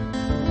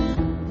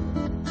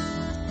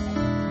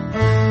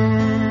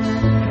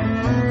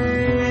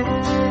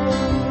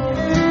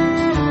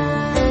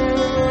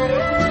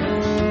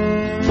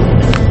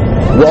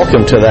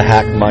Welcome to the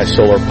Hack My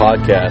Solar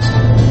podcast,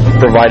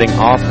 providing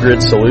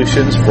off-grid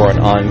solutions for an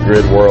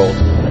on-grid world.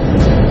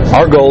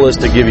 Our goal is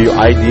to give you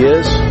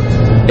ideas,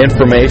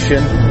 information,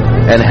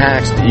 and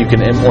hacks that you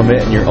can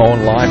implement in your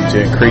own life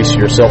to increase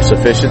your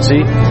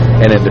self-sufficiency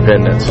and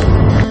independence.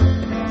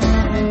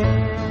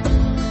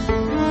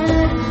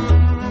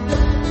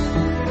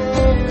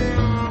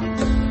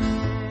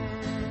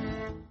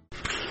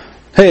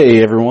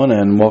 Hey everyone,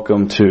 and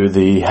welcome to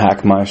the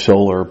Hack My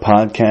Solar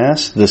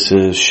podcast. This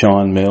is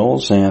Sean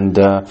Mills, and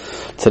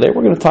today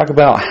we're going to talk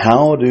about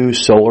how do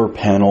solar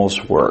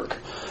panels work.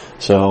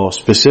 So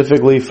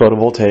specifically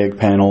photovoltaic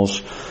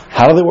panels,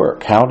 how do they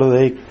work? How do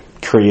they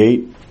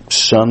create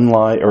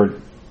sunlight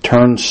or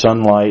turn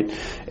sunlight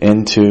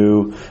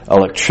into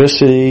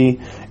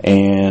electricity,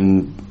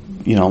 and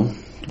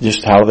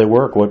just how do they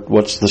work?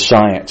 What's the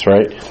science,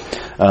 right?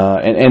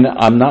 And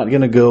I'm not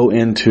going to go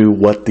into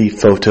what the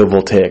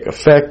photovoltaic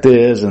effect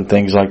is and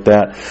things like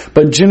that,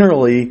 but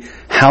generally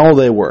how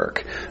they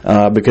work.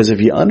 Because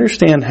if you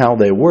understand how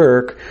they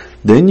work,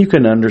 then you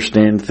can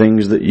understand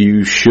things that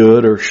you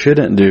should or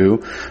shouldn't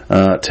do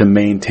to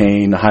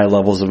maintain high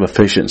levels of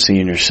efficiency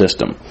in your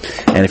system.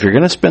 And if you're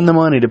going to spend the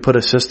money to put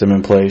a system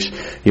in place,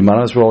 you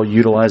might as well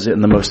utilize it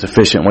in the most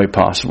efficient way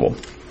possible.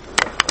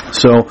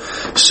 So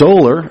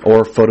solar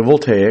or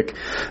photovoltaic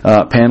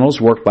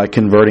panels work by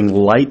converting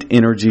light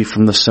energy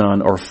from the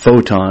sun, or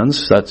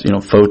photons, that's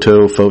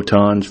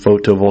photons,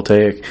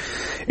 photovoltaic,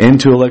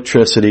 into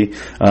electricity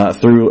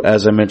through,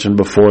 as I mentioned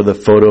before, the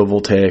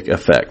photovoltaic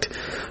effect.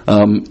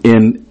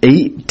 In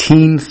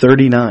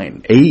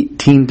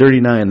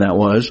 1839 that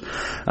was,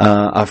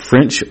 a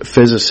French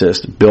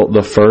physicist built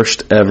the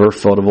first ever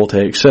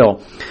photovoltaic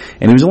cell.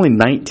 And he was only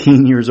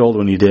 19 years old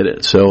when he did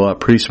it, so a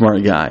pretty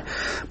smart guy.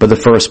 But the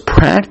first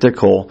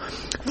practical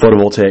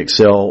photovoltaic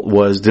cell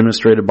was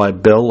demonstrated by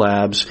Bell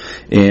Labs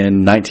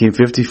in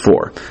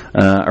 1954.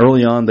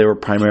 Early on, they were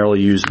primarily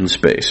used in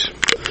space.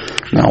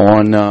 Now,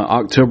 on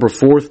October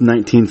 4th,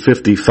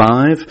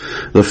 1955,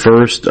 the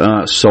first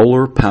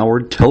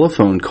solar-powered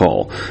telephone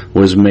call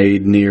was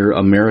made near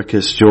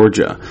Americus,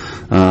 Georgia.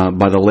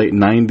 By the late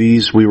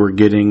 90s, we were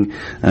getting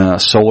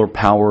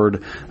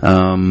solar-powered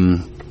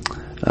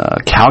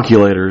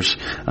calculators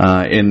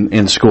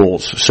in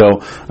schools.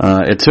 So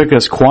it took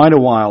us quite a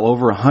while,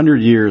 over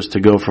 100 years,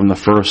 to go from the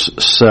first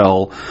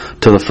cell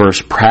to the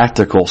first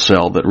practical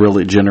cell that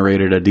really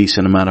generated a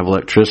decent amount of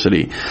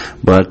electricity.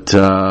 But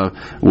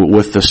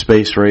with the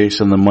space race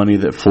and the money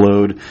that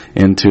flowed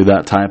into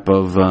that type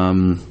of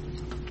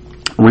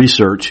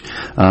research,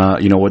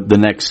 with the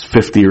next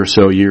 50 or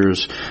so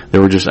years,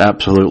 there were just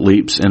absolute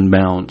leaps and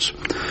bounds.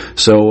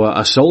 So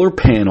a solar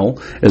panel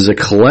is a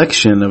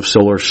collection of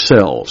solar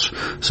cells.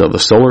 So the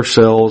solar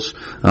cells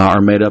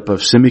are made up of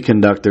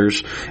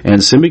semiconductors,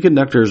 and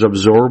semiconductors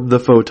absorb the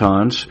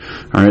photons.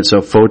 All right, so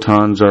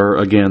photons are,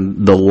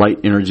 again, the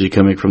light energy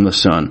coming from the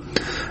sun.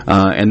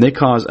 And they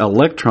cause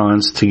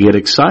electrons to get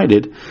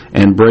excited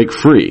and break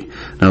free.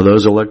 Now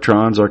those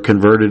electrons are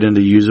converted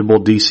into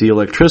usable DC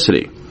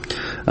electricity.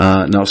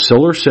 Now,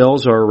 solar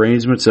cells are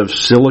arrangements of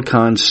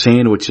silicon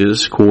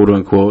sandwiches, quote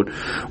unquote,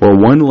 where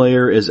one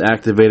layer is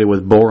activated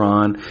with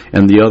boron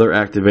and the other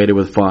activated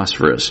with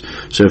phosphorus.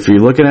 So if you're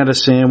looking at a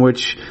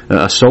sandwich,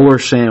 a solar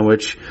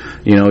sandwich,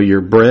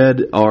 your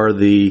bread are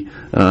the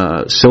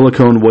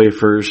silicone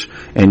wafers,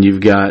 and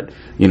you've got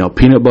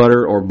peanut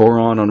butter or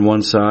boron on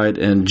one side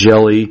and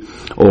jelly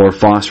or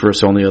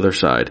phosphorus on the other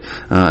side.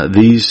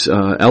 These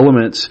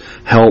elements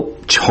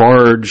help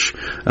charge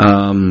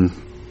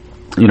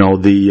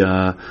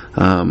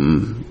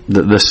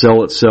the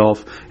cell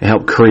itself,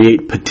 help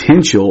create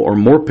potential or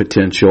more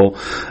potential,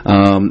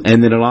 and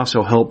then it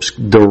also helps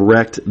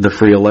direct the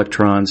free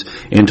electrons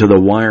into the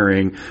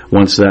wiring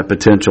once that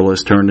potential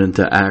is turned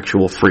into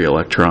actual free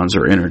electrons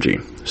or energy.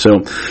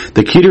 So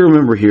the key to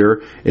remember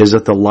here is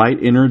that the light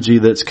energy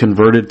that's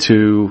converted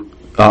to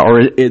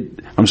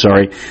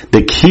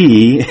the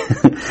key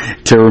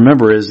to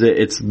remember is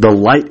that it's the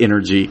light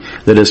energy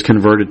that is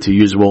converted to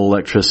usable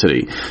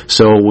electricity.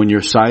 So when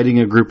you're siting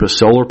a group of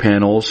solar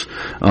panels,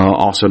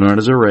 also known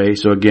as array,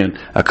 so again,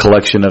 a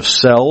collection of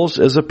cells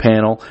is a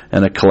panel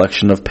and a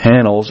collection of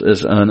panels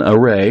is an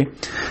array,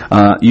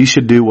 you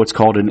should do what's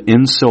called an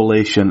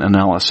insolation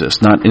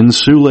analysis. Not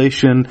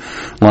insulation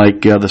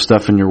like the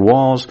stuff in your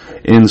walls,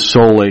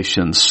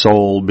 insolation,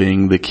 sol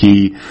being the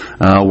key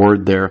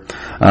word there.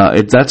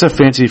 That's a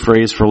fancy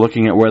phrase for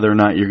looking at whether or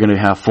not you're going to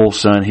have full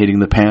sun hitting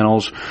the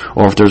panels,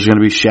 or if there's going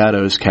to be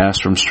shadows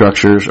cast from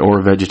structures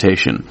or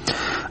vegetation.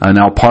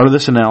 Now, part of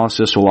this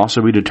analysis will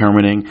also be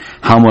determining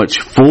how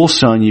much full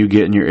sun you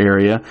get in your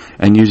area,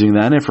 and using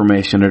that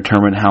information to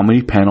determine how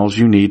many panels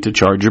you need to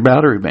charge your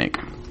battery bank.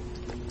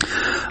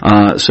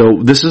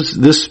 So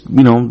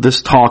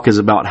this talk is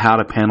about how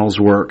do panels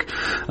work.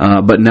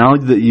 But now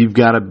that you've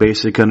got a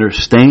basic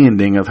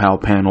understanding of how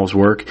panels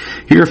work,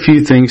 here are a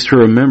few things to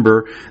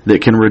remember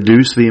that can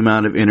reduce the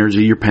amount of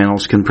energy your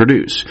panels can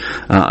produce.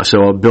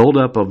 So a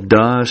buildup of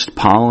dust,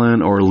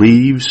 pollen, or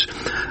leaves,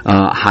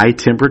 high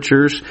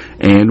temperatures,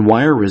 and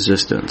wire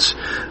resistance.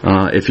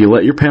 If you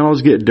let your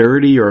panels get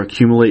dirty or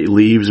accumulate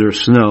leaves or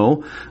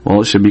snow,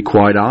 well, it should be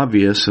quite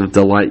obvious that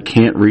the light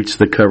can't reach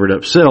the covered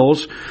up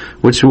cells,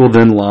 which will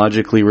then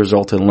logically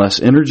result in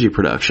less energy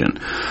production.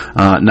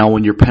 Now,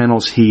 when your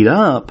panels heat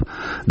up,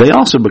 they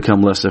also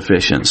become less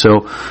efficient.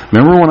 So,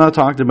 remember when I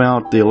talked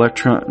about the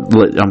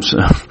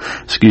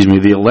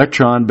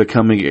electron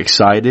becoming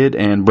excited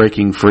and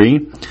breaking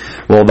free?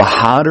 Well, the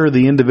hotter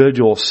the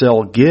individual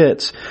cell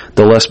gets,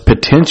 the less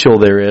potential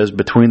there is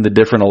between the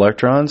different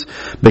electrons,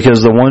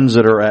 because the ones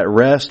that are at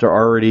rest are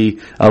already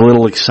a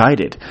little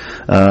excited.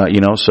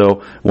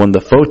 So when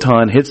the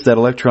photon hits that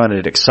electron,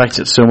 it excites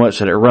it so much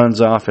that it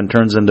runs off and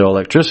turns into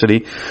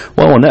electricity.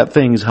 Well, when that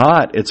thing's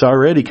hot, it's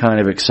already kind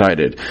of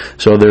excited.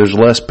 So there's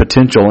less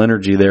potential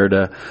energy there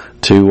to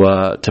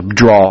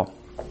draw.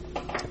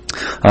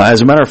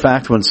 As a matter of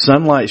fact, when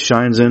sunlight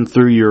shines in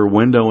through your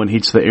window and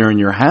heats the air in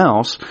your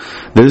house,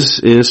 this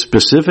is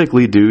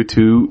specifically due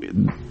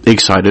to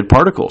excited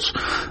particles.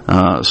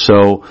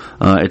 So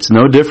it's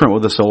no different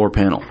with a solar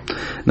panel.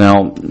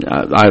 Now,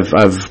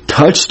 I've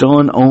touched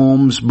on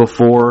ohms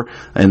before.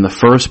 In the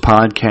first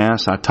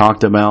podcast, I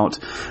talked about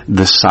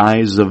the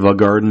size of a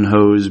garden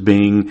hose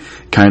being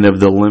kind of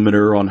the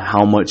limiter on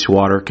how much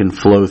water can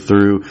flow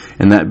through,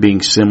 and that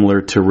being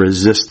similar to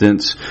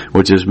resistance,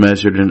 which is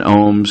measured in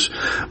ohms.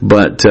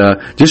 But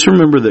just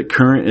remember that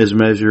current is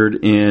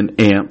measured in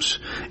amps,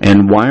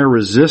 and wire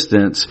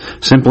resistance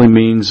simply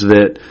means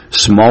that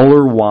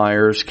smaller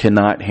wires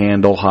cannot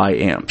handle high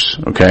amps.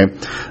 Okay,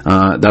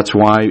 that's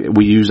why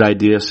we use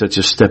ideas such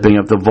as stepping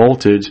up the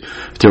voltage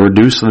to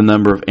reduce the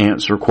number of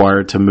amps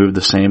required to move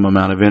the same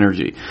amount of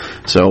energy.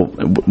 So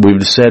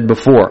we've said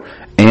before,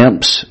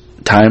 amps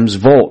times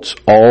volts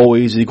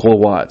always equal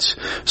watts.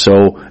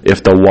 So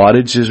if the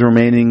wattage is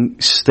remaining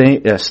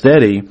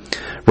steady,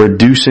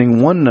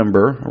 reducing one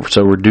number,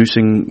 so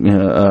reducing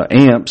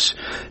amps,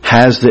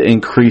 has to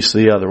increase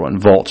the other one,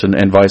 volts,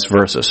 and vice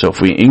versa. So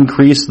if we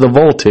increase the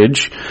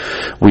voltage,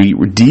 we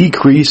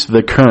decrease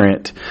the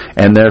current,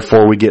 and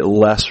therefore we get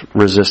less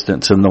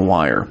resistance in the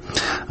wire.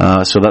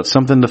 So that's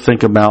something to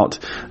think about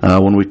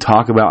when we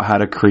talk about how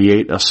to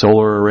create a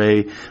solar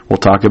array. We'll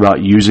talk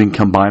about using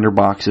combiner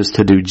boxes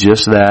to do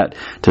just that,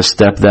 to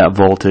step that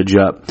voltage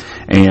up,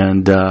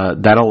 and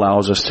that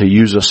allows us to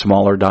use a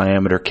smaller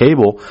diameter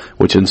cable,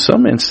 which in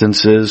some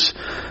instances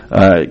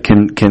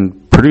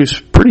can produce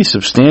pretty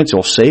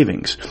substantial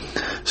savings.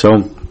 So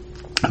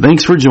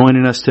thanks for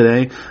joining us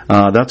today.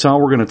 That's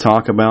all we're going to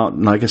talk about.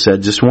 Like I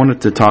said, just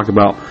wanted to talk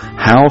about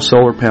how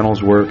solar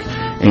panels work,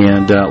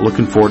 and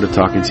looking forward to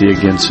talking to you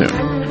again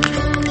soon.